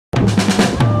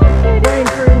Rain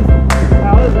crew.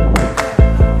 How is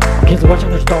it? Kids, watch out,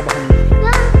 there's a dog behind you.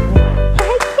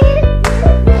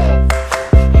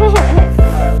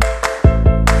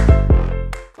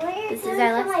 This is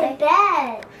our last day.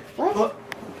 Bed. What?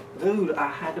 Dude, I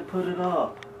had to put it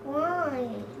up. Why?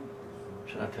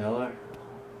 Should I tell her?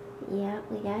 Yeah,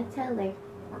 we gotta tell her.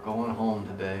 We're going home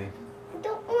today. I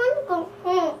don't want to go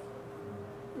home.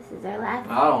 This is our last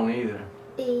I don't either.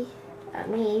 day.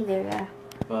 Me either.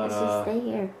 But let's just stay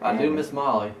here. I do miss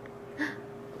Molly.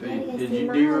 Do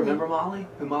you remember Molly?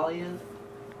 Who Molly is?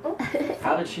 Oh.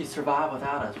 How did she survive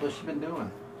without us? What's she been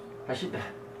doing?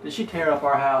 Did she tear up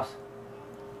our house?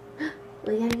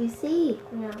 We gotta go see.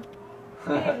 No.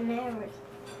 I'm nervous.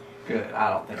 Good. I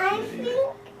don't think she did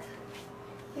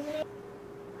either.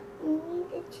 We need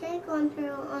to check on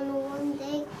her on one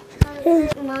day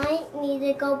because her might need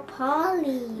to go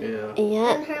potty. Yeah.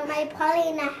 And her might potty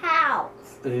in the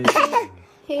house. Who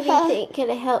do you think could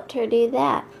have helped her do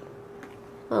that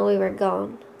while we were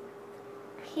gone?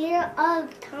 Here all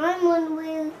the time when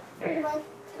we were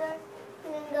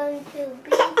going to the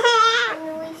beach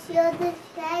and we should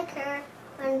check her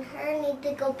and her need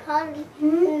to go potty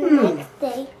the next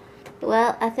day.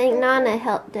 Well, I think Nana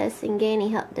helped us and Granny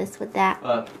helped us with that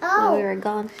when we were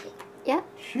gone. Yep.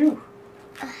 Shoo.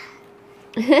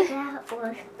 That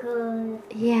was good.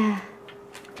 Yeah.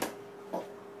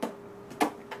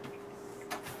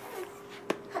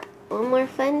 One more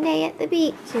fun day at the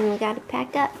beach and we gotta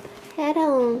pack up, head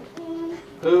home.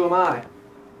 Who am I?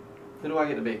 Who do I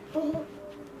get to be?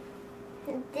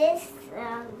 This,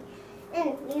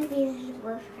 and you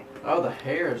with her. Oh, the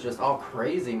hair is just all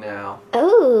crazy now.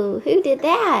 Oh, who did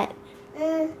that?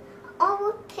 I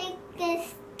will take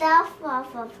this stuff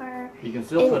off of her. You can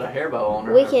still put a hair bow on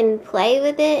her. We can play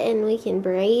with it and we can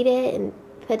braid it and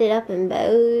put it up in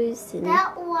bows. And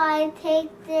that's why I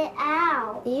take it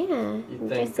out. Yeah. You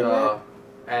think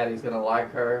Addie's gonna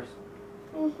like hers?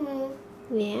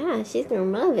 Yeah, she's gonna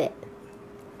love it.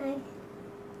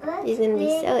 She's gonna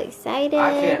be so excited.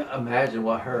 I can't imagine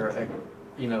what her,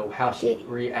 how she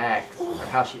reacts or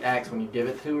how she acts when you give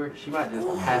it to her. She might just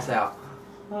pass out.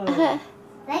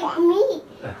 Like me.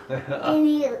 And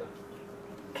you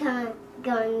can't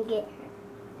go and get her.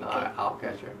 No, I'll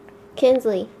catch her.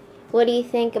 Kinsley, what do you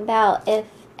think about if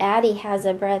Addie has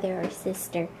a brother or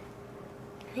sister?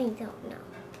 I don't know.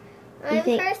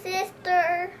 I'm her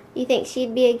sister. You think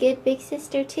she'd be a good big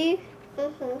sister too?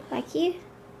 Like you?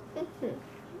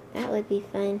 That would be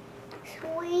fun.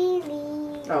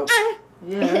 Sweetie. Oh,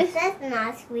 yes. That's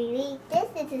not sweetie. This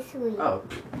is a sweetie. Oh,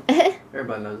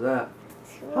 everybody knows that.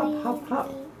 Sweetie. Hop, hop,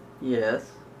 hop. Yes.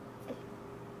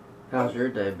 How's your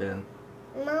day been?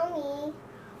 Mommy.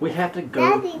 We have to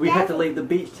go. We have to leave the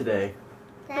beach today.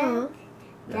 Dad.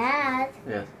 Yes. Dad.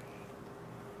 Yes.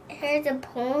 Here's a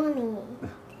pony.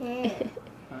 10.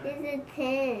 This is a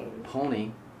 10.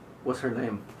 Pony? What's her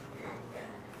name?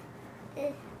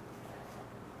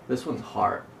 This one's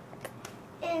Heart.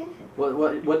 And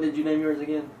What did you name yours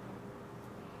again?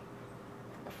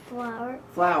 Flower.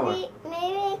 Flower. Maybe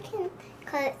I can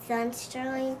call it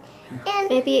Sunshine. And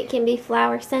maybe it can be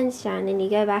Flower Sunshine and you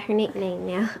go by her nickname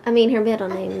now. I mean her middle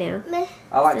name now.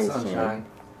 I like Sunshine.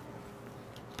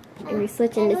 Are we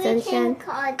switching to Sunshine?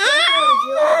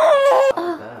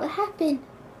 Oh, what happened?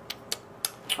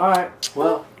 Alright,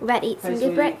 well. We're about to eat some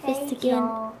good breakfast again.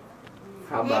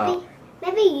 How about?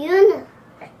 Maybe Yuna.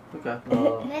 Okay.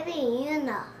 Maybe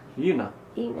Yuna. Yuna.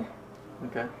 Yuna.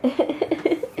 Okay.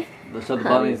 So the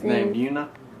bunny's named Yuna?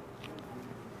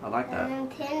 I like that. And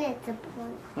 10 is the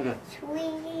point. Okay.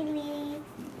 Sweetie.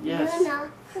 Yes. Yuna.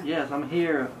 Yes, I'm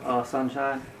here,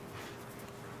 Sunshine.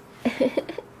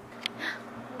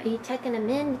 Are you tucking them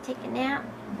in to take a nap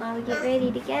while we get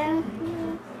ready to go?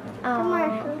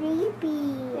 Oh, sleepy.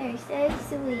 They're so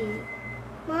sweet.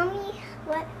 Mommy,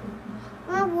 what?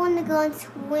 I want to go and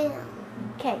swim.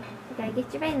 Okay, you gotta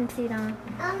get your bathing suit on.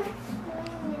 I'm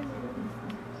swimming.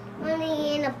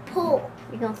 Mommy, in a pool.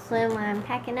 You're gonna swim while I'm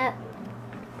packing up?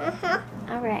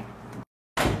 Alright.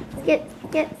 Skip.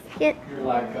 You're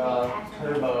like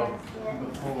Turbo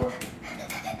before.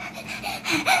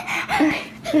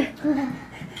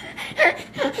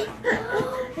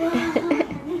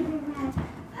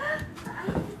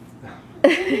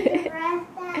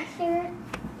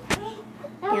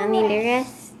 Y'all need to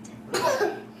rest.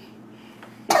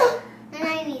 And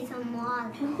I need some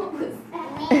water.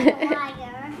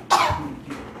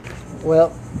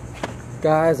 Well,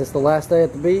 guys, it's the last day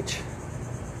at the beach,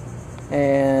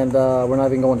 and we're not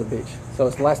even going to the beach. So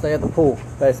it's the last day at the pool,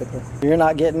 basically. You're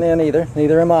not getting in either.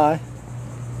 Neither am I,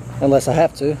 unless I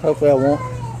have to. Hopefully I won't.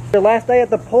 Your last day at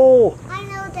the pool. I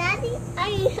know, Daddy.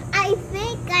 I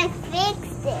think I I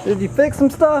fixed it. Did you fix some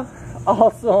stuff?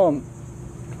 Awesome.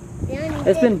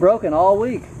 It's been broken all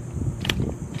week.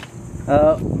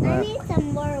 Oh. I need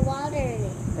some more water in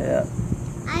it. Yeah.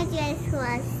 I just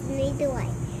need to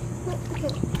wipe.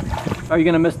 Are you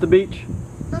gonna miss the beach?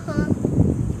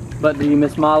 But do you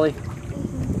miss Molly?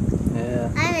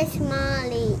 Yeah. I miss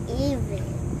Molly even.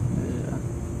 Yeah.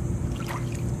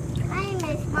 I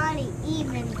miss Molly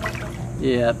even.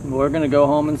 Yeah, we're gonna go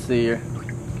home and see her.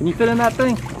 Can you fit in that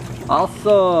thing?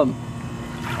 Awesome.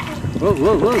 Whoa,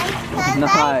 whoa, whoa.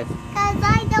 Nice. Because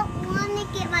I don't want to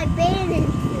get my bed into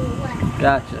wet.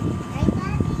 Gotcha. Right,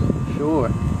 Daddy? Sure.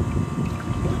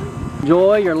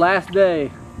 Enjoy your last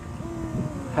day.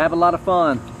 Have a lot of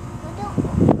fun.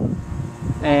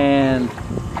 And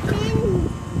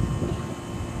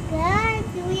guys,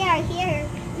 we are here.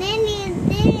 Then you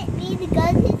didn't need to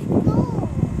go to school.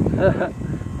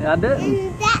 yeah, I didn't.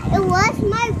 And that was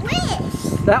my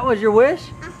wish. That was your wish?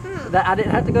 That I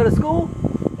didn't have to go to school?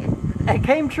 It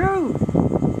came true.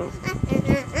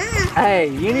 Hey,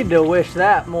 you need to wish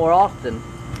that more often.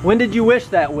 When did you wish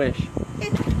that wish?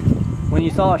 When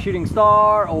you saw a shooting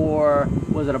star, or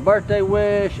was it a birthday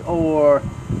wish, or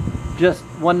just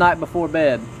one night before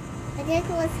bed? I think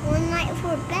it was one night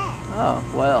before bed. Oh,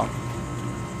 well.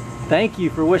 Thank you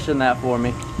for wishing that for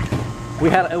me.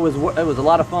 It was a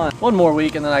lot of fun. One more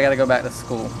week and then I gotta go back to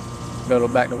school.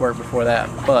 Back to work before that,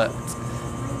 but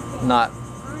not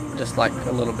just like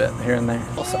a little bit here and there.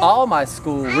 So all my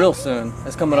school real soon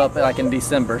is coming up like in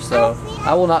December, so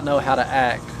I will not know how to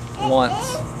act once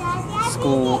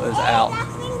school is out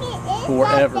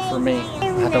forever for me.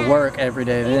 I have to work every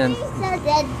day then. It's a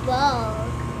dead bug.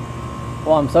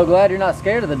 Well, I'm so glad you're not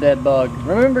scared of the dead bug.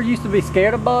 Remember, you used to be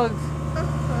scared of bugs?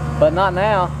 But not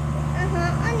now.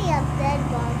 Only a dead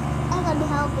bug. I'm gonna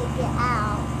help it get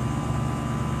out.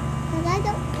 Cause I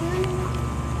don't want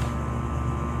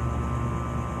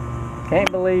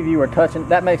Can't believe you were touching.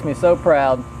 That makes me so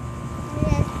proud.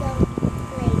 There's some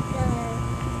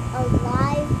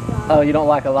alive bug. Oh, you don't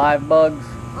like alive bugs?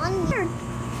 On your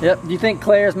Yep. Do you think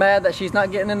Claire's mad that she's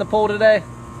not getting in the pool today?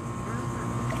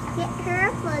 get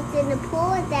her foot in the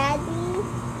pool, Daddy.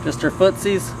 Just her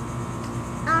footsies?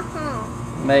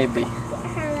 Maybe. Get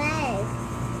her legs.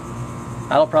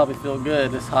 That'll probably feel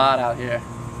good. It's hot out here.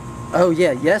 Oh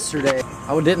yeah, yesterday.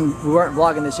 We weren't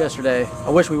vlogging this yesterday. I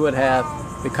wish we would have,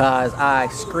 because I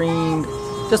screamed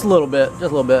just a little bit,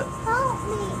 Help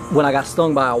me. when I got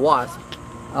stung by a wasp.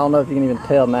 I don't know if you can even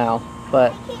tell now,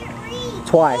 but I can't reach.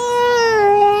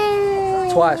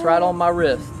 twice right on my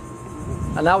wrist.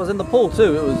 And I was in the pool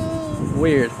too. It was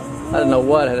weird. I didn't know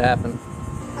what had happened.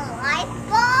 A live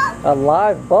bug? A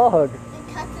live bug.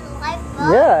 You touched a live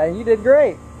bug? Yeah, and you did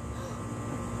great.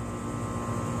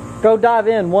 Go dive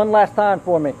in one last time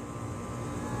for me.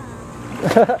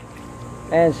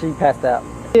 And she passed out.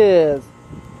 Here's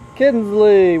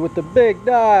Kinsley with the big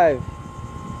dive.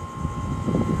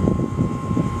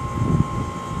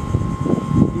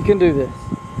 You can do this.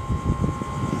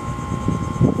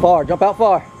 Far, jump out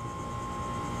far.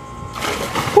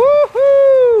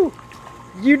 Woohoo!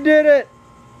 You did it!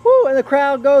 Woo! And the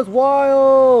crowd goes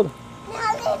wild.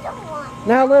 Now little one.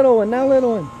 Now little one, now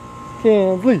little one.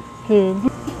 Kinsley,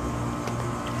 Kinsley.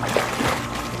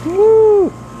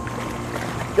 Woo!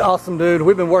 Awesome, dude.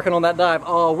 We've been working on that dive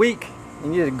all week,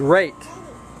 and you did great.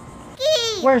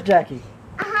 Jackie! Where's Jackie?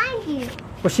 Behind you.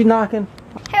 Was she knocking?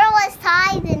 Her was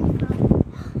tied in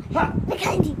front.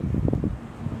 Behind you.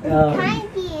 Behind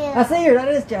you. I see her. That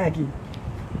is Jackie.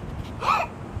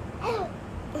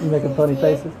 You making funny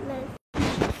faces?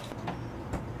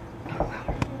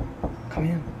 Come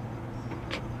in.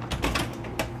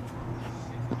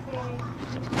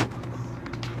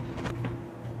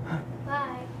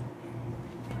 Bye.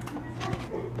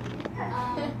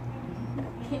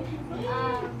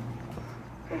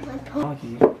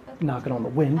 Jackie, knocking on the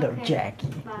window, Jackie.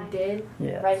 You did?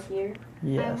 Yes. Right here?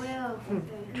 Yes. I will.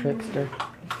 Trickster.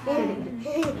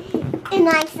 And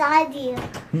I saw you.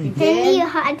 And you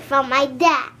hid from my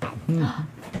dad.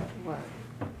 What?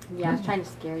 Yeah, I was trying to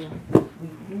scare you.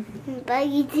 But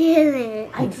you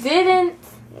didn't. I didn't!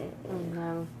 Oh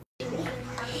no.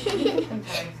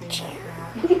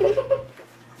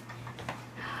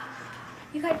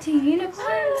 You got 2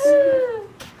 unicorns?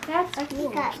 That's cool.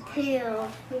 We got 2.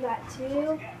 You got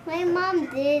 2? My mom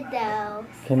did those.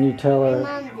 Can you tell My her?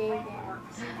 mom did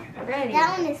those. Ready?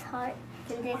 That one is heart,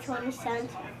 and this one is sunshine.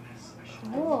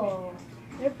 Oh,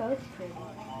 they're both pretty.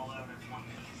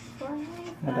 And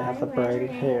they have the braided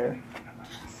hair.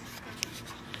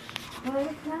 You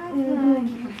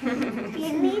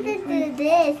need to do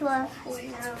this one.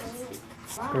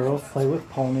 Girls play with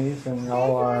ponies, and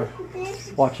y'all are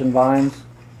watching vines.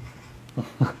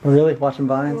 Really? Watching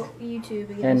Vines? Well, YouTube,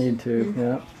 I guess. And YouTube,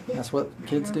 yeah. That's what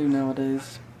kids do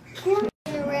nowadays. You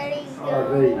ready to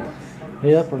go?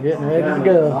 Yep, we're getting ready to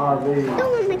go. I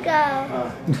want to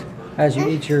go. As you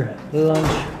eat your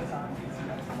lunch.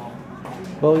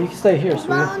 Well, you can stay here,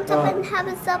 sweetie. Round up and have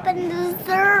a sup and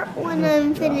dessert when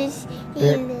I'm finished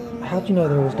eating. How'd you know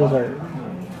there was dessert?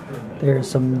 There's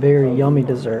some very yummy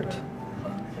dessert.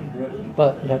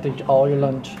 But you have to eat all your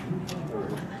lunch.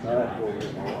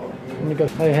 Let me go.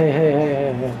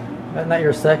 Hey. Isn't that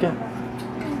your second?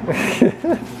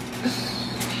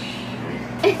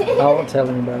 I won't tell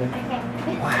anybody.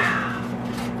 Wow.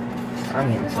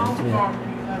 I'm getting some too.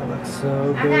 That looks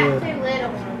so good.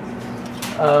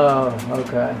 Oh,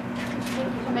 okay.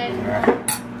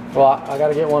 Well, I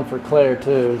gotta get one for Claire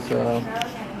too, so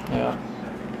yeah.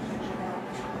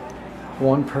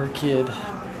 One per kid.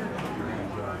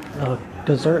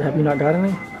 Dessert, have you not got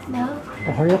any? No.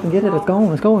 Well, hurry up and get it. It's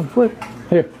going. Quick.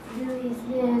 Here.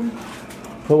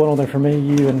 Put one on there for me,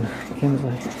 you, and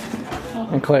Kinsley.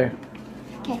 And Claire.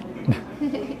 Okay.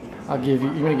 I'm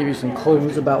gonna give you some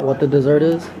clues about what the dessert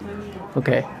is.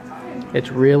 Okay. It's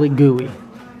really gooey.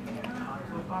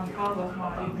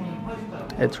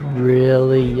 It's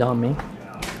really yummy.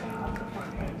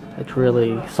 It's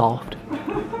really soft.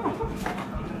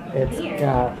 It's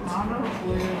got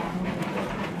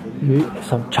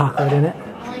some chocolate in it.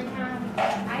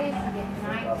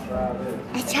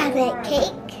 A chocolate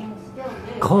cake.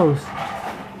 Close.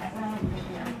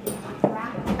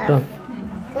 Done.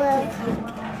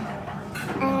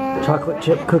 Chocolate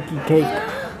chip cookie cake.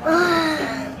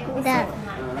 That.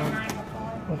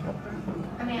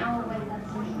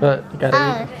 But you gotta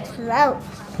eat. Close.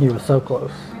 You were so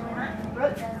close.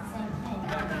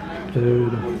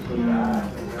 Dude.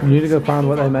 You need to go find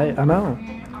what they made. I know.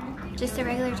 Just a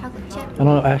regular chocolate chip. I don't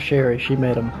know. Ask Sherry. She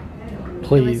made them.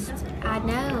 Please. I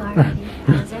know already.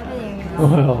 It's over there.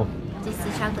 Well. Just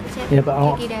a chocolate chip. Yeah, but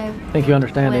I cookie dough don't think you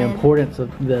understand the with- importance of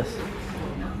this.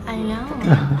 I know.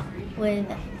 With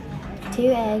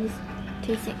 2 eggs,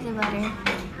 2 sticks of butter,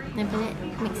 and put it,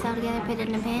 mix it all together, put it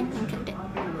in a pan, and cooked it.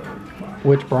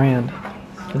 Which brand?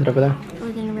 Is it over there? It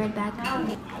was in a red bag.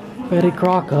 Betty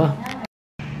Crocker.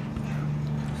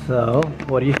 So,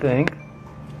 what do you think?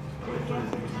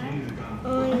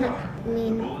 I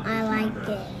mean, I like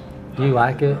it. Do you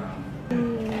like it?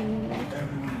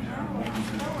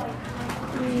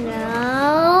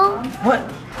 No. What?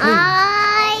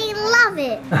 I love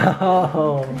it.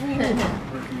 Oh.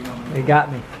 You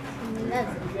got me.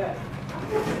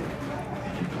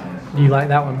 Do you like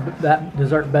that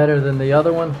dessert better than the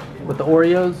other one with the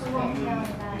Oreos?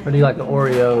 Or do you like the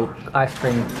Oreo ice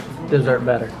cream dessert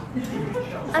better?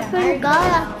 I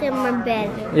forgot them were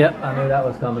better. Yep, I knew that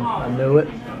was coming. I knew it.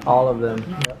 All of them.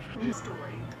 Yep.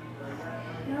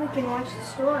 Now we can watch the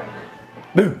story.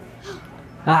 Boom.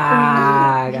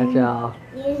 Ah, I got y'all.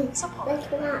 Let's watch.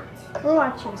 We're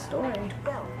watching a story.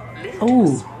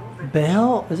 Oh,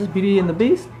 Belle? Is this Beauty and the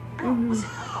Beast?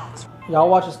 Y'all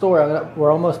watch the story.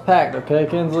 We're almost packed, okay,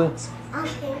 Kinsley?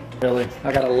 Okay. Really?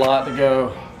 I got a lot to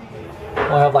go.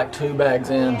 I'll have like 2 bags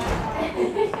in.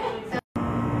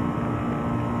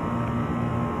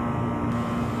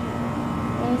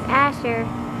 There's Asher.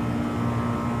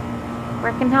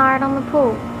 Working hard on the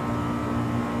pool.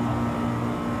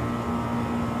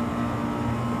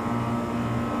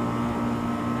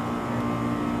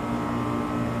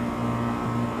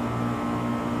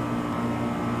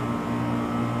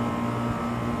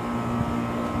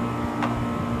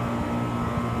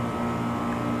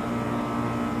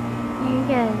 Here he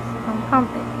goes. I'm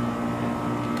pumping.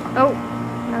 Oh,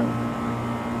 no.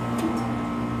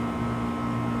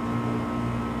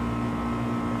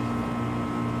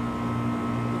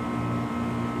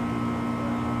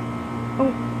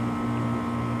 Oh,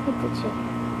 hit the chick.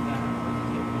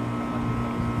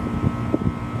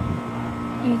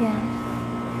 Here he goes.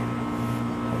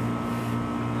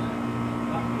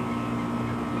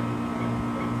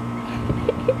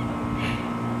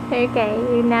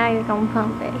 Okay, now you're gonna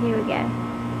pump it. Here we go.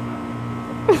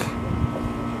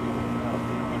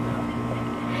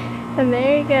 And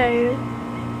there he goes.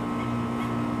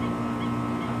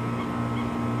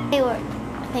 Hey, I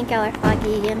think y'all are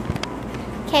foggy again.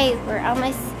 Okay, we're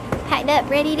almost packed up,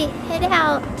 ready to head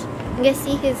out. Go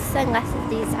see whose sunglasses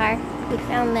these are. We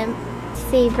found them.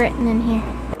 See Britton in here.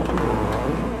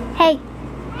 Hey,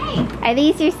 are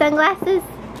these your sunglasses?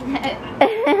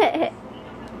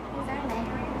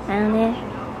 I don't know.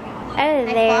 Oh,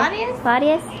 there.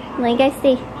 Claudius? Let me go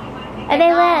see. Oh,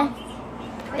 they left.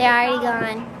 They're already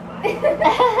gone.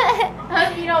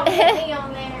 Hope you don't get me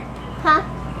on there. Huh?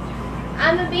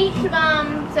 I'm a beach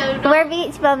bum, so we're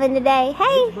beach bumming today.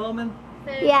 Hey. Beach bumming?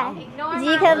 So yeah. Did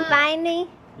you come find me?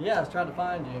 Yeah, I was trying to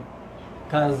find you.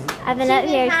 Cause I've been up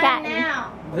here chatting.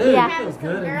 dude, Yeah. it feels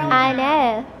good in here. I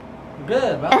know.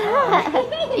 Good, about time.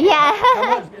 Yeah.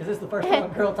 How much, is this the first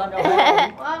time girl time y'all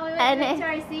had? Well, we went into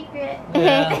our secret.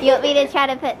 Yeah. You want me to try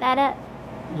to put that up?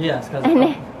 Yes, because I've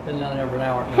been down there for an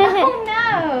hour. Oh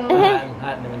no. I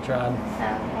hadn't even tried.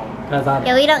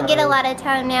 Yeah, we don't get a lot of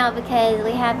time now because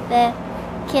we have the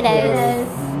kiddos.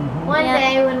 One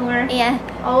day when we're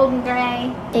old and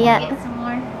gray, we'll get some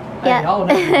more. Hey, y'all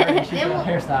know she's a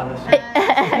hairstylist.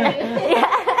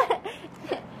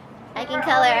 I can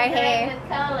color our hair. With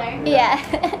color. Yeah.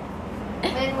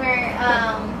 When we're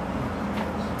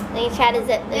let me try to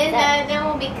zip this up. Then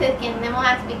we'll be cooking. Then we'll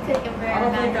have to be cooking for I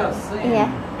don't think everybody. I've seen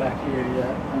back here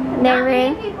yet. Their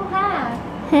room. People have.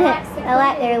 I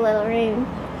like their little room.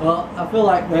 Well, I feel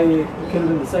like maybe we could have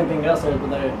done the same thing elsewhere, but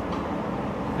they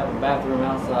have a bathroom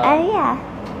outside. Oh yeah.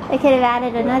 They could have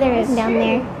added another room down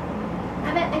there.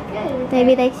 I bet they could.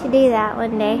 Maybe they should do that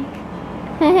one day.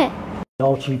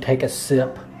 Don't you take a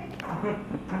sip.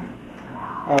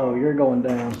 Oh, you're going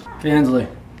down. Kinsley,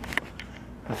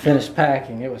 I finished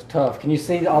packing. It was tough. Can you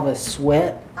see all this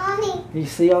sweat? Can you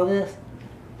see all this?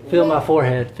 Feel my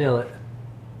forehead. Feel it.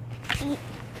 Is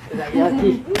that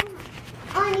yucky?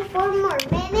 Only 4 more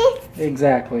minutes?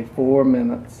 Exactly, 4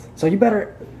 minutes. So you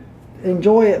better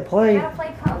enjoy it, play. Gotta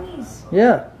play ponies.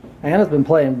 Yeah. Anna's been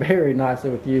playing very nicely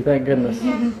with you, thank goodness.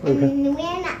 We're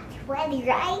not sweaty,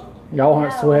 right? Y'all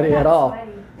aren't sweaty at all.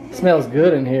 It smells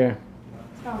good in here.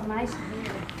 It smells nice in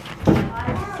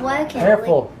here.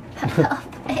 Careful. Are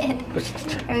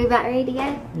we about ready to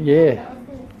go? Yeah.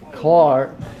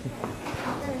 Clark,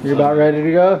 you about ready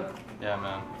to go? Yeah,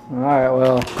 man. Alright,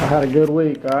 well, I had a good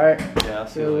week, alright? Yeah, I'll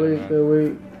see you later, man. Good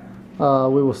week.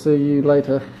 We will see you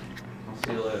later. I'll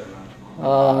see you later,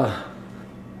 man.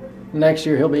 Next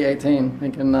year he'll be 18. He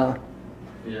can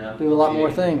do a lot more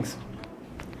things.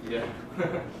 Yeah.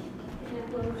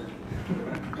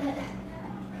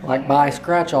 Like buy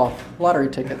scratch-off lottery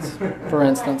tickets, for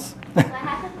instance.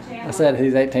 I said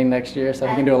he's 18 next year, so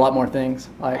he can do a lot more things.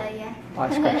 Like buy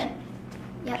scratch.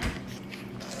 Yep.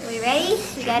 Are we ready?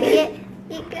 We gotta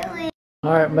get going.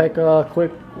 Alright, make a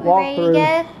quick walkthrough.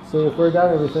 Ready to See if we got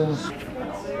everything.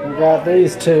 We got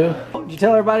these two. Did you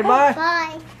tell everybody bye?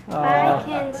 Bye. Bye,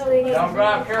 Kinsley. Don't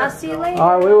drive careful. I'll see you later.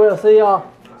 Alright, we will. See y'all.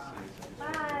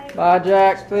 Bye. Bye,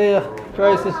 Jack. See ya.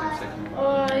 Tracy.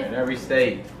 In every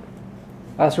state.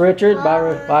 That's Richard.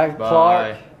 Bye, bye,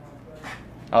 Clark.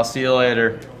 I'll see you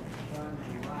later.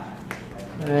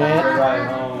 And Ride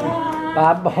home.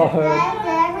 bye, Bard.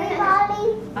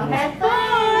 Everybody. Have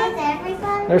fun.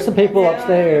 Everybody. There's some people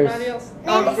upstairs.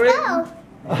 Let's go.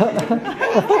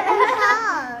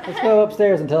 Let's go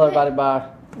upstairs and tell everybody bye.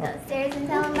 Upstairs and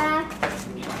tell them bye.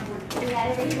 We got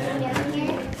everything over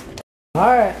here.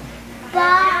 Alright.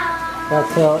 Bye.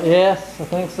 That's all. Yes, I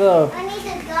think so. I need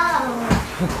to go.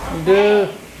 You do.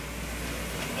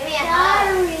 Give me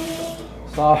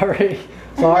a Sorry.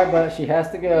 Sorry, but she has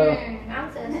to go.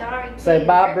 I'm so sorry. Say too.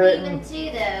 bye, We're Brittany. leaving too,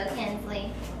 though,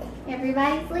 Kinsley.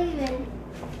 Everybody's leaving.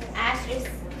 Ashes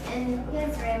and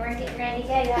Kinsley, we're getting ready to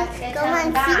go. You have to go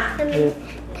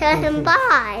tell him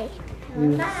bye.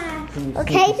 Bye.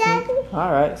 Okay, Daddy?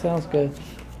 Alright, sounds good.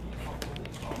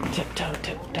 Tiptoe,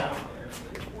 tiptoe.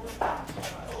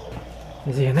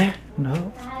 Is he in there?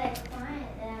 No.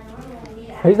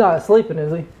 He's not sleeping,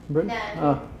 is he? No.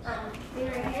 Oh. We were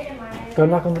here tomorrow. Go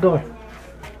knock on the door.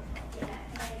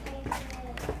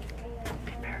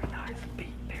 Be very nice. Be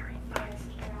very nice.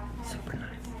 Super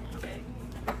nice. Okay.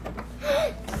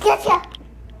 Getcha!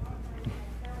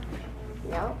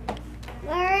 No.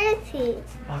 Where is he?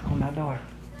 Knock on that door.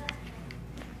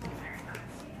 Be very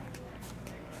nice.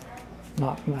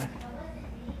 Knock loud.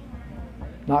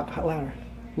 Knock louder.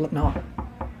 Look, knock.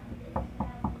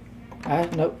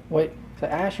 Nope, wait. Say,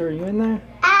 Asher, are you in there?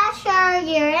 Asher,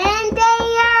 you're in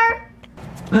there.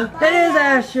 It is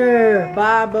Asher!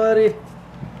 Bye, buddy.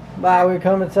 Bye, we're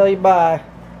coming to tell you bye.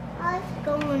 I was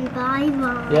going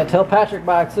bye-bye. Yeah, tell Patrick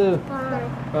bye, too. Bye.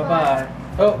 Bye-bye.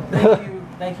 Oh, thank you.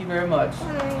 Thank you very much.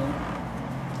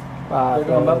 Bye. We're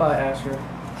going buddy. bye-bye, Asher.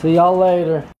 See y'all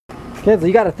later. Kids,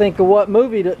 you got to think of what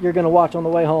movie that you're going to watch on the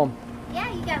way home.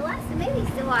 Yeah, you got lots of movies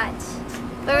to watch.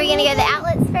 But we're gonna go to the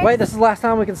outlets first. Wait, this is the last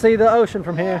time we can see the ocean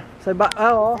from here. Say bye.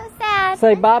 Oh, So sad.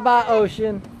 say bye-bye,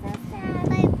 ocean. So sad.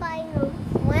 Bye-bye.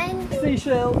 One,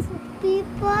 Seashells.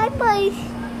 bye-bye.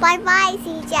 Bye-bye,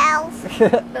 seashells.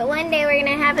 But one day we're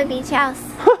gonna have a beach house.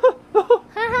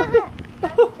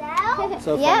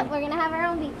 So Yep, funny. we're gonna have our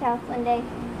own beach house one day.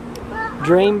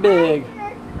 Dream big.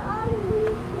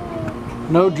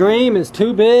 No dream is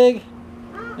too big,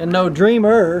 and no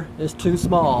dreamer is too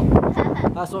small.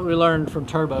 That's what we learned from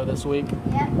Turbo this week.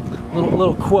 Yep.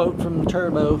 Little quote from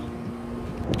Turbo.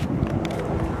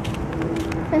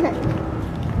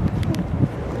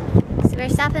 So we're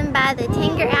stopping by the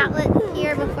Tanger outlet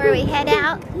here before we head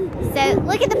out. So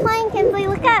look at the plane, Kinsley,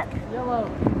 look up. Yellow.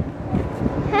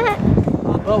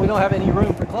 Well, we don't have any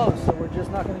room for clothes, so we're just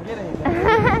not going to get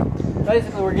anything.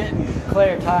 Basically, we're getting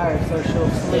Claire tired so she'll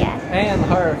sleep, and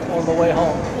her on the way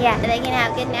home. Yeah, they can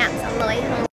have good naps on the way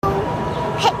home.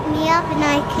 Pick me up and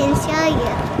I can show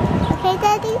you. Okay,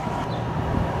 Daddy?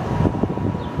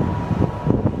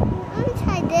 I'm going to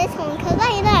try this one because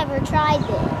I never tried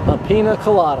it. A pina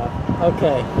colada.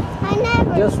 Okay. I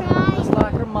never tried Just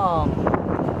like her mom.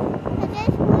 I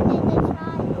just wanted to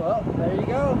try it. Well, there you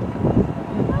go.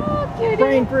 Oh, cutie.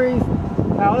 Brain freeze.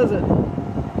 How is it?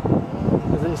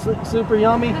 Is it super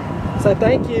yummy? Say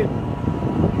thank you. You're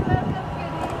welcome,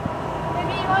 cutie.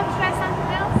 Maybe you want to try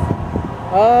something else?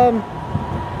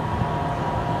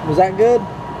 Was that good?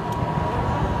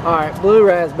 Alright, blue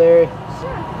raspberry.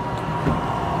 Sure.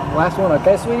 Last one,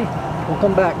 okay, sweetie? We'll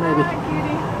come back maybe. Hi,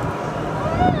 cutie.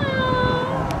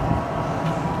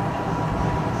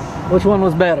 Which one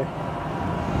was better?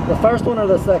 The first one or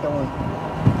the second one?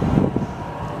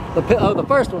 The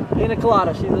first one. Pina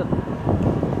colada. She's the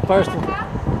first one.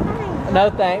 No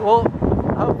thank. Well,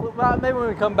 hopefully, maybe when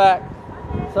we come back,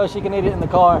 so she can eat it in the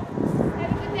car.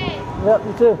 Have a good day. Yep,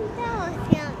 you too. That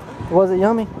was yummy. Was it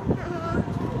yummy?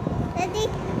 Daddy,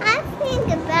 I think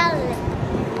about it.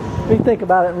 You think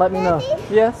about it and let me know.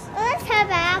 Daddy? Yes. Let's have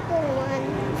an apple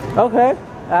one. Okay,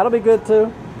 that'll be good too.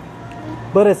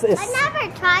 But it's. I never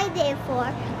tried it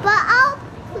before, but I'll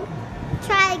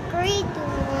try green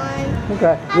one.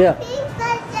 Okay. I Yeah. think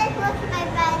that's just what's my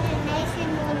imagination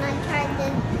when I tried the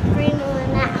green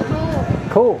one at home.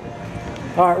 Cool.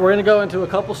 All right, we're gonna go into a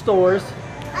couple stores.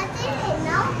 I didn't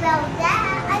know about that.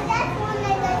 I just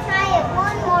wanted to try it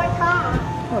one more time.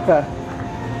 Okay.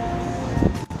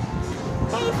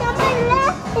 Hey, someone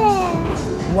left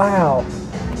it. Wow.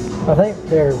 I think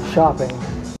they're shopping.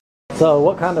 So,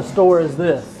 what kind of store is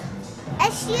this?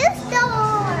 A shoe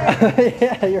store.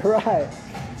 Yeah, you're right.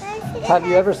 Have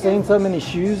you ever seen so many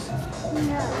shoes?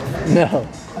 No. No.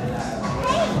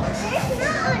 Hey, there's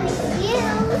not only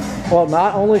shoes. Well,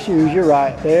 not only shoes, you're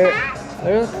right.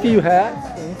 There's a few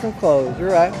hats and some clothes,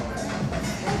 you're right.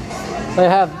 They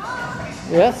have,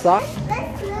 yes, socks.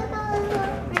 Let's look over.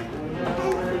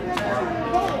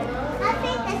 I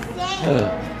think the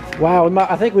same. Wow,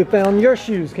 I think we found your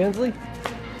shoes, Kinsley.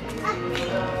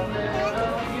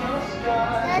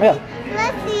 Yeah.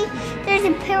 Let's see. There's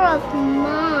a pair of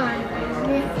mine.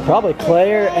 Probably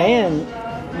Claire and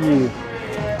you.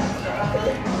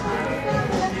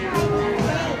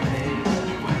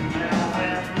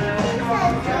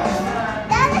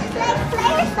 That looks like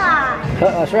Claire's socks.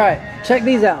 That's right. Check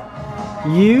these out.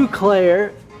 You,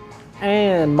 Claire,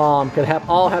 and Mom could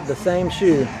all have the same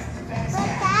shoe. But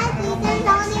Daddy, there's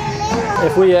only a little.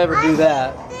 If we ever do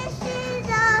that,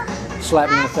 This is slap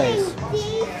me in the face.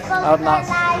 I'm not.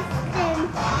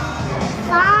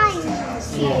 Fine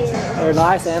shoes. They're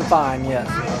nice and fine, yes.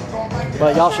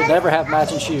 But y'all should never have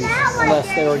matching shoes unless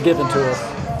they were given to us.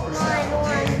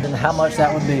 And how much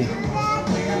that would be? You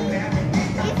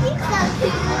think so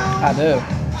too? I do.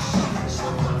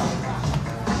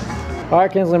 All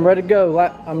right, Kinsley, I'm ready to go.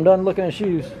 I'm done looking at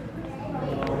shoes.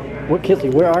 What, Kinsley?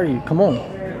 Where are you? Come on,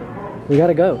 we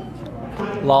gotta go.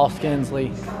 Lost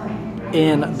Kinsley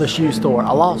in the shoe store.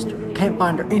 I lost her. Can't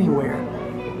find her anywhere.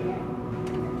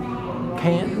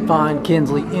 Can't find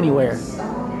Kinsley anywhere.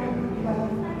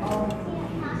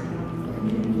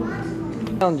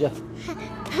 Found you.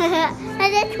 I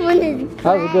just wanted to play.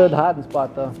 That was a good hiding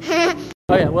spot, though.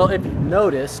 Oh yeah. Well, if you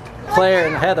noticed, Claire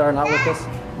and Heather are not with us.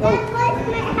 That place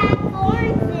might have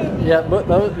thorns in it. Yeah, but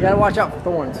those, you gotta watch out for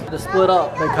thorns. To split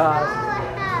up because.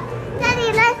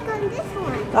 Daddy, let's go on this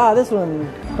one. This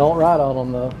one. Don't ride on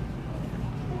them though.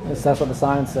 That's what the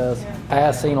sign says.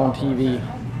 As seen on TV.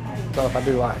 So if I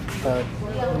do like,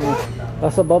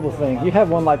 that's a bubble thing. You have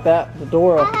one like that. The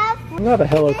door. You have a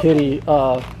Hello Kitty.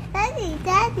 Daddy.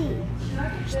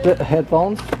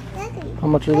 Headphones. Daddy. How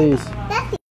much are these?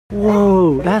 Daddy.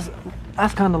 Whoa, that's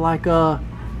kind of like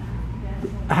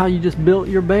how you just built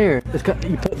your bear. It's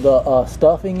you put the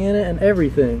stuffing in it and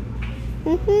everything.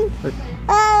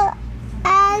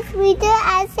 As we do it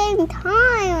at the same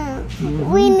time.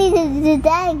 We need to do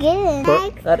that again.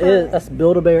 That's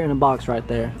Build-A-Bear in a box right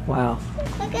there. Wow.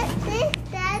 Look at this,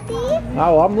 Daddy.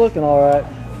 Oh, I'm looking all right.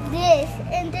 This,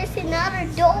 and there's another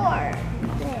door.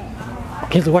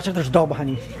 Kinsley, watch out, there's a dog behind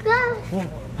you. Go.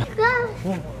 Go.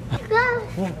 Go.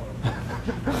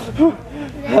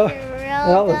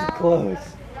 That was close.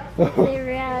 The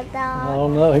real dog. I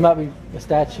don't know. He might be a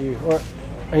statue, or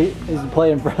he's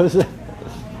playing Frozen.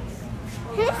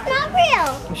 It's not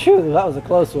real. Sure, that was a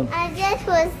close one. I just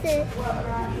was the.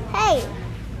 Hey.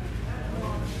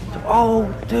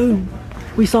 Oh, dude,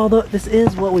 we saw this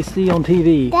is what we see on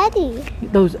TV. Daddy.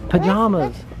 Those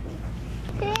pajamas.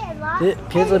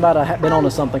 Kinsley might have been onto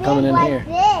something coming in here.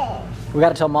 We got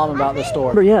to tell Mom about this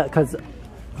store. But yeah, cause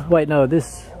wait, no,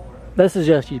 this is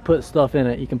just you put stuff in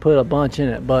it. You can put a bunch in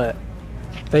it, but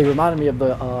they reminded me of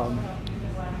the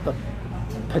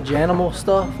pajanimal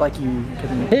stuff, like you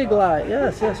can pig light.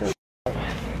 Yes.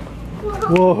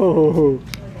 Whoa.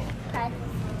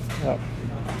 Yep.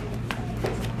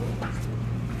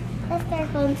 Let's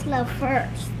start going slow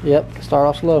first. Yep, start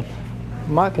off slow.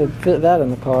 Might could fit that in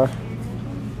the car.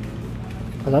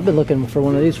 Cause I've been looking for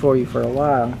one of these for you for a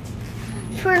while.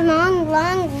 For a long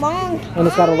time. And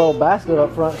it's got a little basket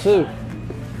up front too.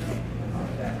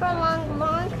 For a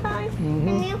long time. Mm-hmm.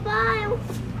 And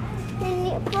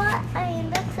you bought, I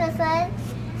looked at it.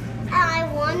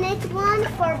 I wanted one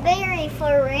for Barry,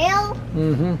 for real.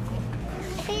 Mm-hmm.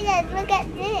 Hey Dad, look at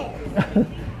this.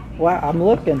 Wow, I'm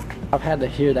looking. I've had to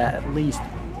hear that at least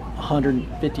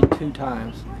 152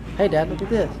 times. Hey Dad, look at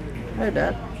this. Hey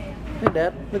Dad. Hey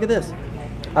Dad, look at this.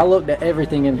 I looked at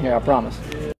everything in here, I promise.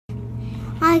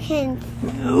 I can.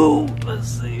 Oh, let's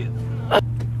see. I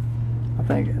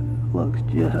think it looks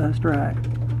just right.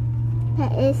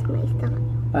 That is my style.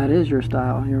 That is your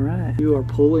style, you're right. You are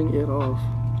pulling it off.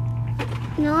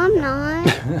 No, I'm not.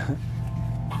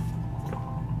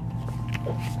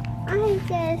 I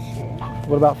guess.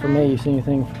 What about for me? You see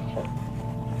anything?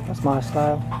 That's my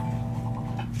style.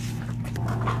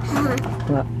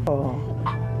 Oh.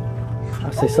 I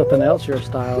see something else your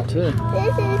style too. This is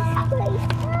my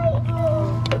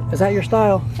style. Is that your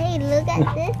style? Hey, look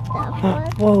at this stuff.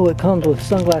 Look. Whoa, it comes with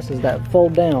sunglasses that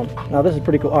fold down. Now this is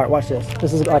pretty cool. Alright, watch this.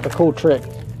 This is like a cool trick.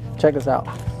 Check this out.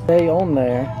 Stay on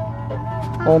there,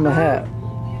 on the hat.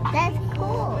 That's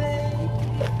cool.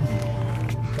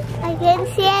 I can't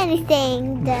see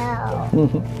anything though.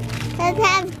 Does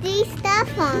have these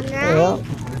stuff on, right? Yeah.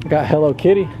 Got Hello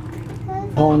Kitty.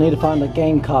 Oh, I need to find the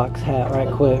Gamecocks hat right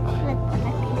quick.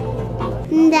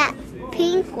 That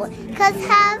pink one. Cause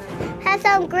have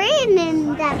some green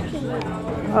in that pink.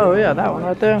 Oh yeah, that one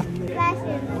right there.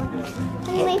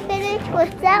 When we finish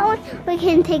with that one, we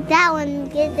can take that one and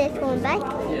get this one back.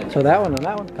 So that one and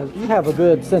that one, because you have a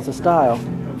good sense of style.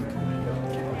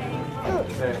 Ooh,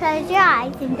 close your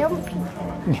eyes and don't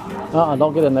peek.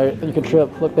 Don't get in there. You can trip.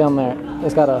 Look down there.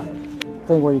 It's got a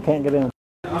thing where you can't get in.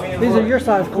 These are your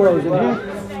size clothes in here.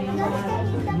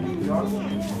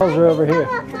 Girls are over here.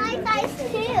 My size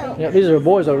too. Yeah, these are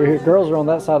boys over here. Girls are on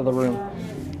that side of the room.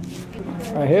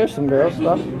 Right here's some girls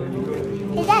stuff.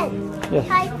 Hey Dad, Yes.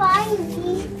 I find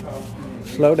these.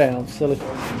 Slow down, silly.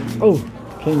 Oh,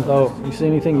 King. Oh, you see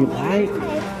anything you like? Hey,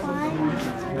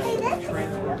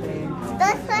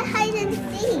 that's like hide and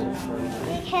seek.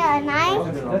 You count a knife.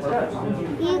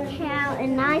 You count a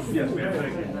knife.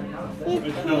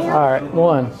 You count. All right,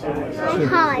 one. I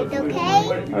hide,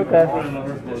 okay? Okay.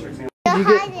 You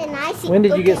hide and I see. When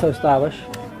did you get so stylish?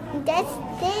 That's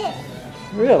it.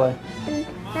 Really? And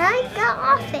I got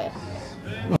off it.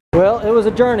 Well, it was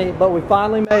a journey, but we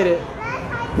finally made it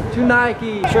to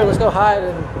Nike. Sure, let's go hide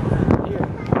in here.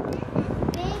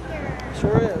 Bigger.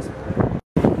 Sure is.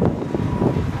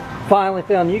 Finally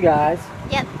found you guys.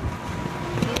 Yep.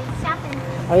 Shopping.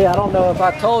 Oh yeah, I don't know if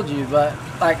I told you, but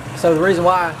so the reason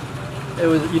why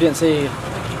you didn't see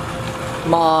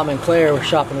Mom and Claire were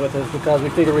shopping with us because we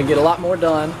figured we'd get a lot more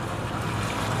done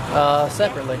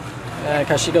separately.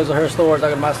 Because she goes to her stores, I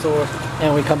go to my stores,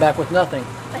 and we come back with nothing.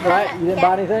 Right? You didn't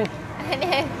buy anything? I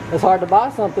know. It's hard to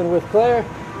buy something with Claire.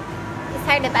 It's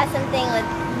hard to buy something with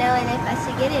knowing if I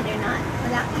should get it or not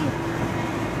without you.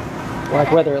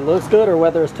 Like whether it looks good or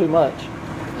whether it's too much.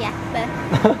 Yeah,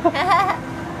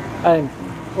 And,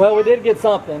 well, we did get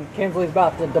something. Kinsley's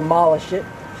about to demolish it.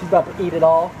 She's about to eat it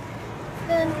all.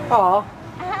 Aw.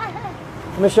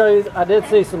 Let me show you. I did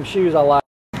see some shoes I like.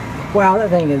 Wow, that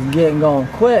thing is getting going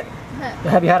quick.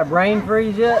 Have you had a brain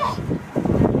freeze yet?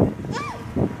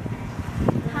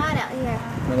 Hot out here.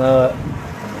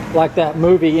 Like that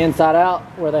movie Inside Out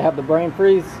where they have the brain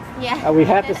freeze. Yeah. We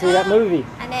have to see that movie.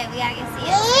 I know, we gotta go see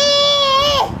it.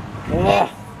 Yeah.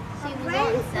 She was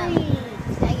wanting some.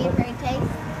 Should I give her a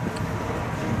taste?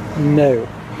 No.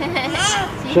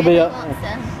 She She'll be really up. wants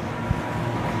some.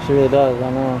 She really does, I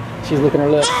know. She's licking her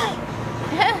lips.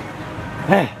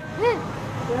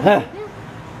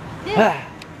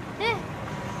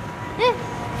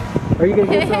 Are you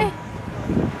gonna get some?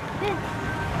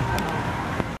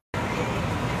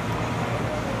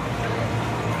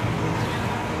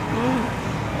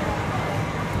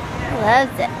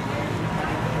 loves it.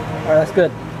 Alright, that's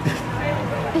good.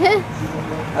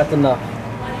 That's enough.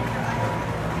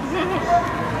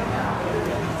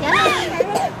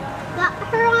 Got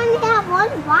her on that one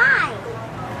bite.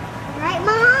 Right,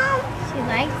 Mom? She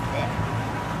likes it.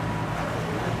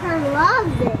 Her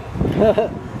loves it.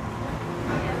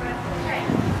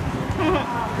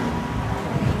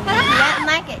 She doesn't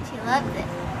like it. She loves it.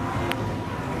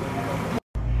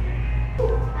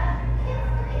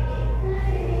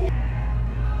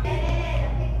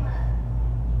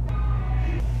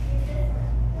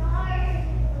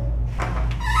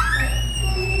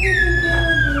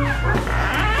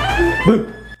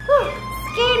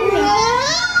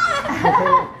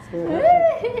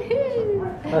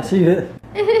 She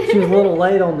was a little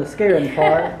late on the scaring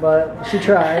part, but she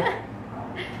tried.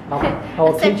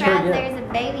 I'll teach her again. There's a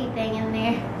baby thing in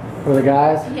there. For the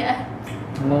guys? Yeah.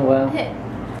 Oh well.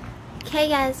 Okay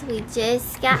guys, we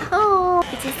just got home.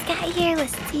 We just got here.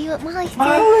 Let's see what Molly's doing.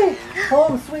 Molly!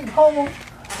 Home sweet home!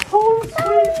 Home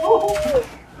sweet home!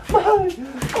 Molly!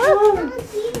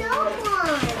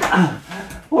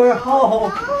 We're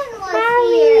home!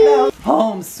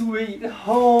 Home sweet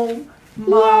home!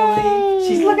 Molly! Yay.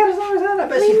 She's looking at us over there. I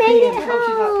bet she's peeing. I hope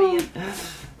she's not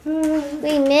peeing.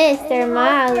 We missed her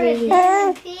Molly.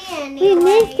 We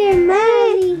missed her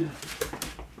Molly.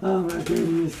 Oh my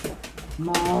goodness.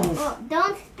 Moms. Oh,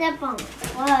 don't step on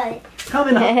what?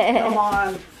 Coming up. Come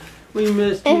on. We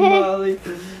missed you, Molly.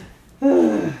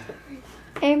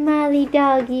 Our Molly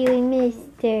doggy, we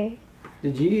missed her.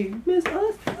 Did you miss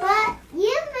us? But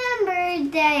you remember the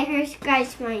day her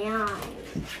scratched my eye.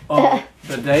 Oh,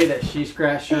 the day that she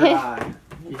scratched your eye.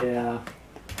 Yeah.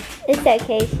 It's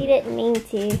okay, she didn't mean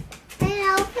to. I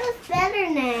know, it feels better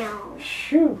now.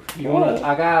 Shoot. You wanna?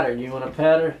 I got her. You wanna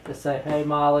pet her? Just say, hey,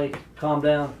 Molly, calm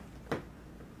down.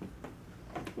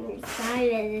 I'm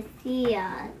excited to see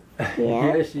us.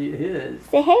 Yeah. Yes, she is.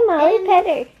 Say, hey, Molly, pet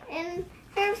her. And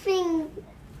her thing,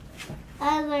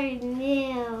 other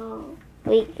new.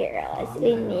 We girls,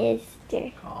 we missed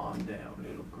her. Calm down,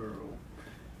 little girl.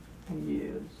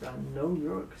 Yes, I know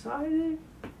you're excited.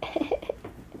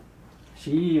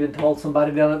 She even told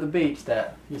somebody down at the beach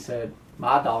that he said,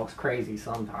 my dog's crazy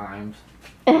sometimes.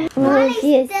 Molly,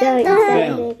 she is so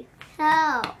excited.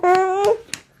 Toe.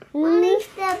 Molly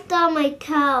stepped on my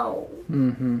toe.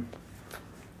 Mm-hmm.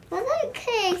 That's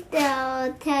okay, still,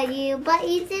 I'll tell you, but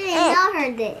you didn't know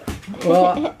her did.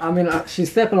 Well, I mean,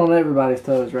 she's stepping on everybody's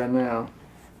toes right now.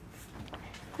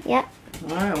 Yep.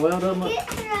 All right, well done.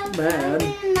 Bad.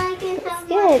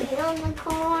 Good.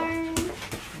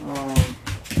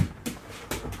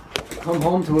 Come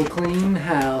home to a clean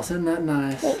house. Isn't that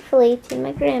nice? Thankfully to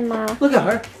my grandma. Look at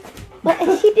her. What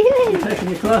is she doing? Taking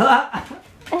your clothes.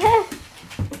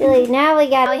 Silly, now we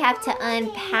have to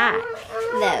unpack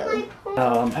though.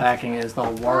 Oh, unpacking is the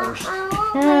worst.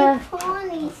 I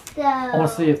I want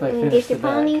to see if they finished get your the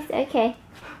bag. ponies? Okay.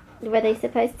 Were they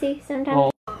supposed to sometimes?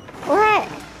 Oh. What?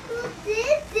 Who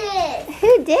did this?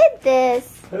 Who did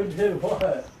this? Who did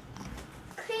what?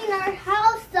 Clean our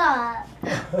house up.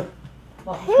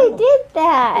 Oh, Who did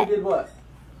that? Who did what?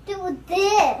 Do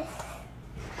this.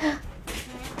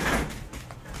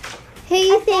 Who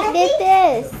you think did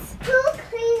this? Who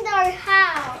cleaned our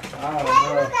house?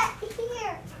 Hey, look at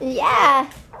here. Yeah.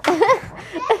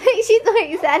 I think she's more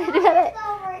excited about it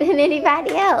than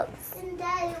anybody else. And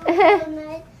Daddy was so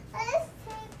nice.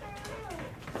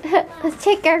 Let's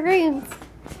check our rooms.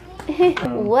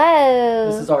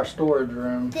 Whoa. This is our storage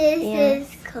room. This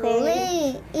is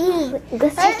clean.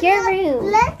 Let's check your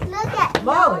room. Let's look at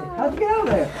Molly, how'd you get out of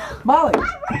there? Molly. my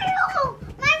room.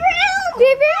 My room.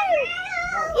 Your room.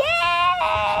 Yay.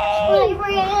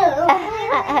 My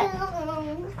room.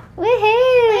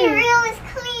 Woohoo. My room is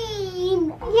clean.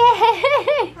 Yay.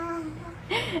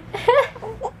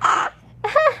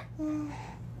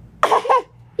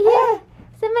 Yeah.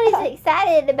 Somebody's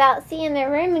excited about seeing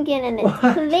their room again and it's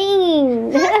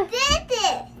clean. Who did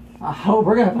it? I hope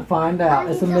we're going to have to find out.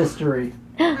 It's a mystery.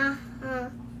 We're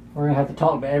going to have to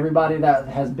talk to everybody that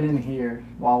has been here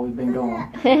while we've been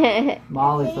gone.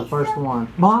 Molly's the first one.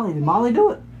 Molly, did Molly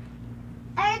do it?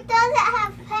 It doesn't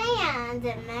have fans,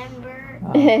 remember?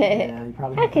 Yeah, you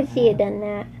probably How could she have done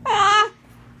that?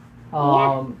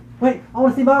 Wait, I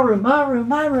want to see my room. My room.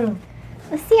 My room.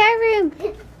 Let's see our room.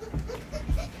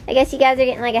 I guess you guys are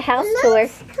getting like a house tour.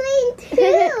 Looks clean too.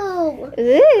 Ooh.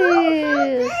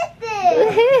 Woohoo.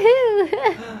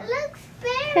 It looks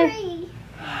very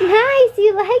nice.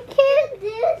 You like it?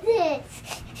 Do this.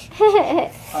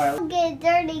 I'll get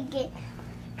dirty again.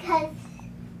 Cause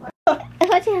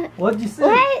What'd you see?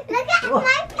 what? Look at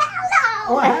my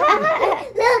pillow. What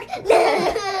happened? Look.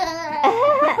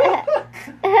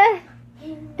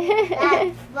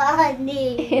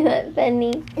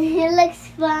 funny. It looks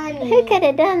funny. Who could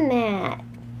have done that?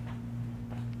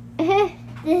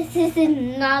 This is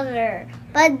another.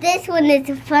 But this one is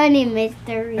a funny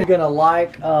mystery. You're gonna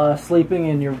like sleeping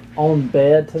in your own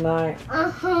bed tonight?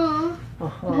 Uh-huh.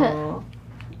 Uh-huh.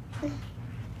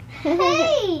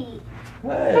 Hey!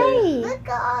 Hey! Look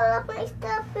at all of my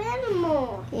stuffed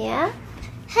animals. Yeah?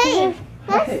 Hey!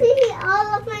 Let's see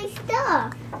all of my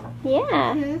stuff.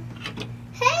 Yeah.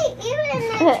 Hey, even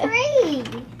the tree.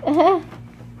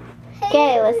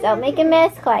 Okay, let's not make a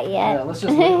mess quite yet. Yeah, let's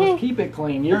keep it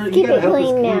clean. You keep gotta it help us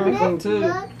clean keep now. it clean too.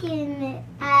 Looking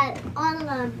at all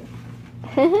of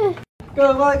it.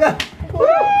 Go, Molly, go!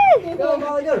 Woo! Go,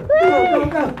 Molly, go! Go, go,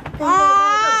 go!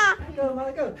 Go,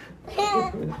 Molly, go!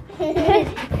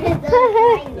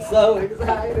 So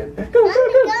excited! Go, go,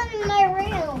 go! in my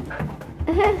room.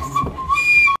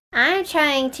 I'm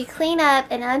trying to clean up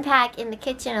and unpack in the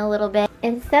kitchen a little bit,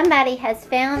 and somebody has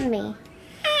found me.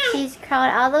 She's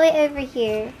crawled all the way over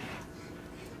here.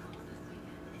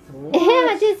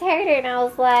 I just heard her and I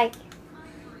was like,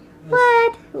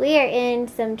 what? We are in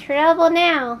some trouble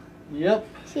now. Yep.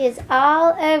 She is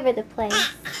all over the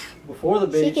place. Before the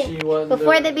beach, she wasn't.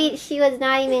 Before the beach, she was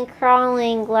not even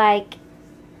crawling like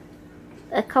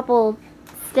a couple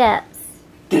steps.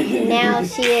 Now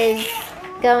she is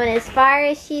going as far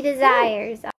as she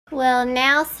desires. Well,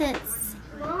 now since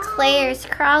Claire's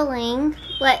crawling,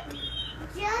 what?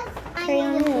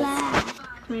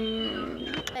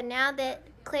 But now that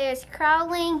Claire's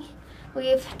crawling, we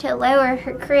have to lower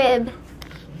her crib.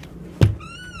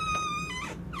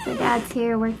 So Dad's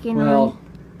here working on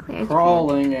Claire's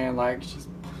crawling crib. and like she's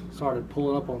started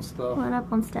pulling up on stuff. Pulling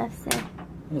up on stuff, so.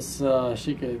 This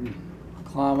she could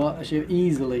climb up. She could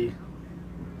easily.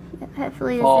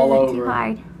 Hopefully this fall isn't over. too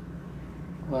hard.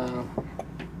 Wow.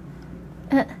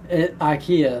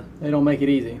 IKEA, they don't make it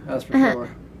easy. That's for sure.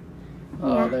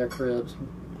 Yeah. Their cribs.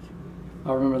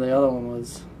 I remember the other one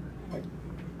was like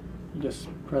you just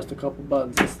pressed a couple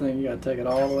buttons. This thing you got to take it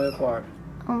all the way apart.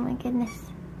 Oh my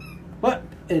goodness. But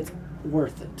it's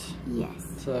worth it.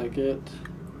 Yes. To get.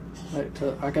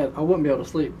 I wouldn't be able to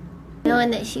sleep. Knowing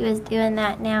that she was doing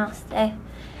that now, so.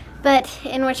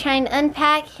 And we're trying to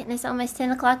unpack, and it's almost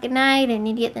 10 o'clock at night. I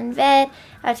need to get them in bed.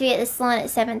 I have to be at the salon at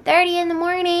 7:30 in the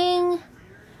morning.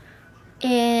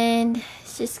 And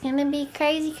it's just going to be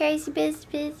crazy, crazy,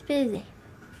 busy.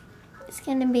 It's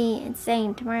going to be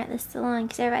insane tomorrow at the salon,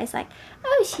 because everybody's like,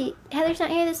 oh, Heather's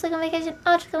not here this week on vacation.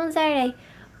 I'll just go on Saturday.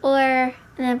 And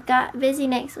I've got busy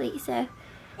next week, so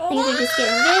things are just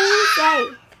getting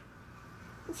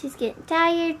busy. She's getting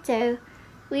tired, so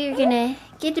we're gonna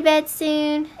get to bed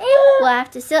soon. We'll have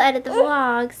to still edit the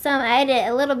vlog. I edit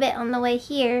a little bit on the way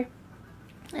here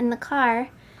in the car,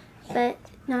 but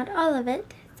not all of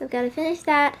it. So I've got to finish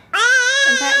that.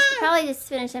 Probably just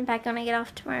finish unpacking when I get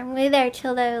off tomorrow. We'll be there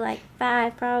till though like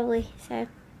 5 probably. So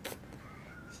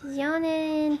she's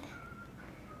yawning,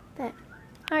 but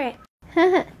all right.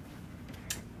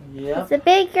 Yep. It's a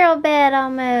big girl bed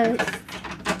almost.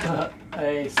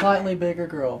 A slightly bigger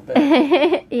girl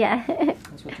bed. Yeah.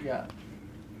 That's what you got.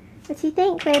 What you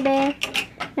think, Clay Bear?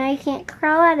 Now you can't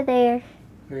crawl out of there.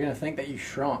 You're gonna think that you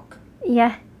shrunk.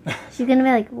 Yeah. She's gonna be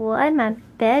like, what? My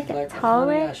bed got Like,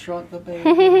 taller? honey, I shrunk the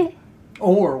baby.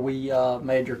 Or we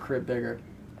made your crib bigger.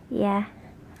 Yeah.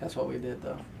 That's what we did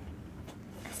though.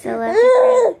 I still love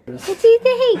the crib. What do you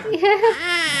think?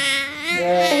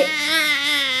 Yeah.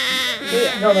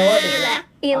 No, what?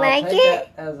 You I'll like take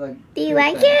it? that as a Do you good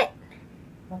like thing. it?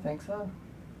 I think so.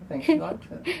 I think she likes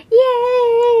it.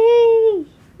 Yay!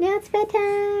 Now it's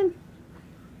bedtime.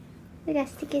 We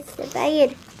got to get to the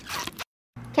bed.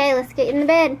 Okay, let's get in the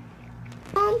bed.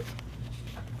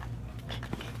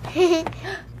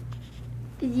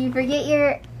 Did you forget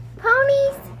your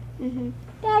ponies? Mm-hmm.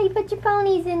 Daddy, put your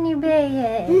ponies in your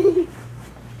bed.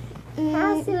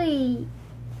 How sweet.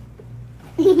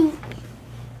 You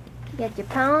got your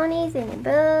ponies and your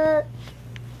book.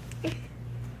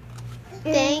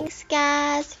 Thanks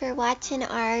guys for watching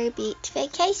our beach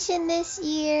vacation this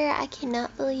year. I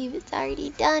cannot believe it's already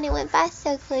done. It went by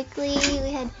so quickly.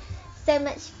 We had so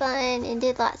much fun and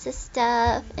did lots of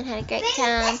stuff and had a great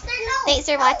time. Thanks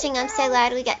for watching. I'm so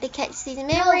glad we got to catch these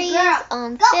memories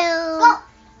on film.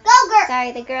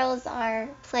 Sorry, the girls are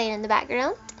playing in the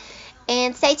background.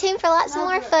 And stay tuned for lots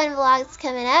more fun vlogs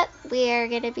coming up. We are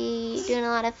going to be doing a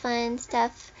lot of fun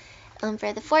stuff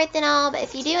for the 4th and all. But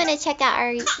if you do want to check out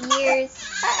our years...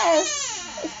 Uh-oh.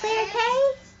 Is Claire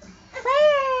okay? Claire!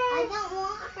 I don't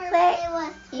want her to play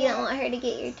with you. You don't want her to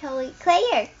get your toy...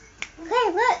 Claire!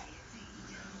 Claire, look!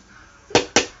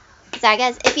 Sorry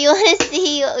guys, if you want to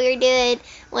see what we were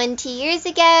doing 2 years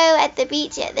ago at the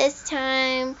beach at this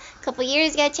time, a couple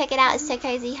years ago, check it out. It's so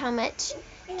crazy how much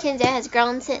Kenzo has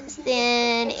grown since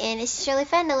then, and it's just really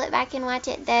fun to look back and watch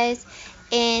it those.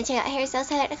 And check out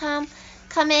HairStylistHeather.com.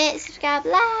 Comment, subscribe,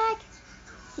 like.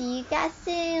 See you guys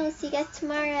soon. We'll see you guys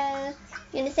tomorrow.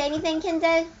 You want to say anything,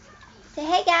 Kenzo? Say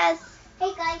hey guys.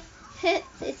 Hey guys.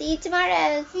 So see you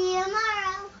tomorrow. See you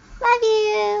tomorrow. Love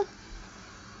you.